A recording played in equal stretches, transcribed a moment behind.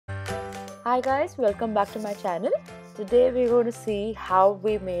Hi guys, welcome back to my channel. Today we're going to see how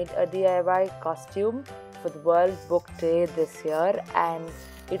we made a DIY costume for the World Book Day this year, and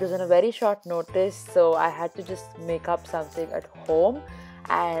it was on a very short notice, so I had to just make up something at home.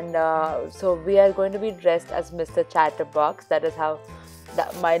 And so we are going to be dressed as Mr. Chatterbox. That is how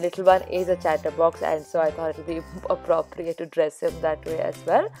my little one is a chatterbox, and so I thought it would be appropriate to dress him that way as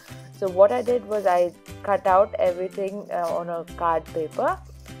well. So what I did was I cut out everything on a card paper.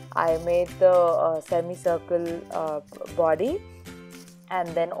 I made the semicircle body, and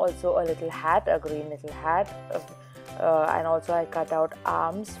then also a little hat, a green little hat, and also I cut out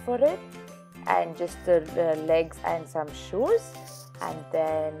arms for it, and just the legs and some shoes, and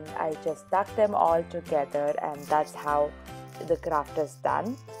then I just stuck them all together, and that's how the craft is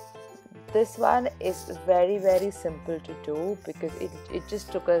done. This one is very simple to do because it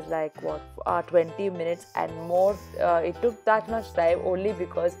just took us like 20 minutes and more. It took that much time only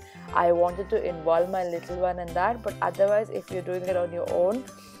because I wanted to involve my little one in that, but otherwise if you're doing it on your own,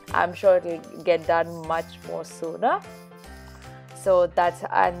 I'm sure it'll get done much more sooner. So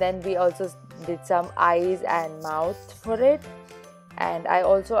and then we also did some eyes and mouth for it, and I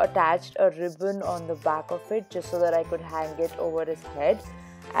also attached a ribbon on the back of it just so that I could hang it over his head,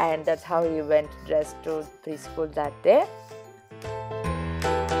 and that's how he went dressed to preschool that day.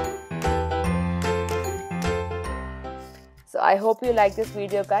 So I hope you like this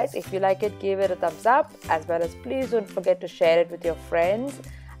video, guys. If you like it, give it a thumbs up, as well as please don't forget to share it with your friends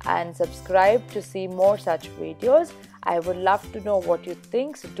and subscribe to see more such videos. I would love to know what you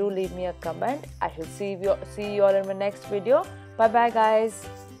think, so do leave me a comment. I shall see you all in my next video. Bye bye, guys.